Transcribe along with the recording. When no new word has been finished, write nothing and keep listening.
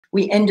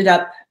We ended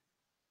up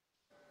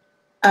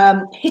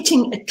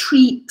hitting a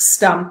tree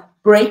stump,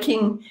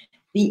 breaking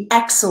the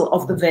axle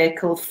of the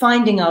vehicle,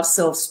 finding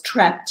ourselves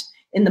trapped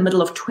in the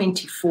middle of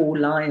 24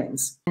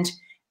 lions. And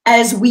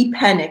as we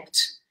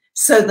panicked,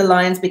 so the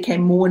lions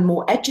became more and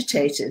more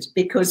agitated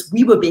because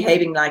we were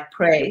behaving like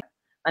prey.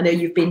 I know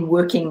you've been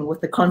working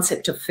with the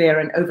concept of fear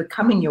and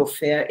overcoming your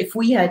fear. If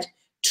we had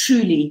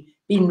truly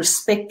been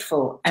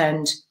respectful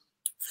and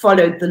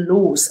followed the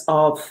laws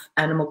of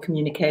animal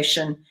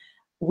communication,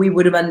 we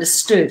would have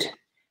understood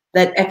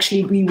that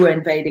actually we were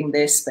invading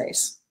their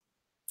space.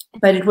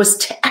 But it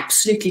was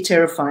absolutely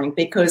terrifying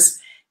because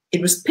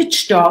it was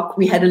pitch dark.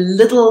 We had a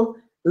little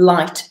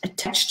light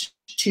attached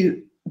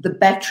to the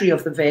battery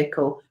of the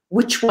vehicle,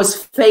 which was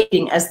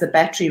fading as the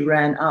battery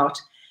ran out.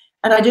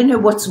 And I don't know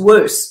what's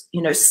worse,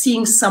 you know,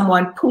 seeing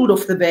someone pulled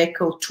off the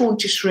vehicle, torn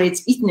to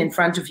shreds, eaten in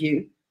front of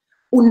you,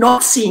 or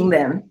not seeing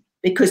them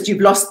because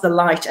you've lost the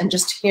light and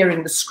just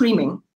hearing the screaming.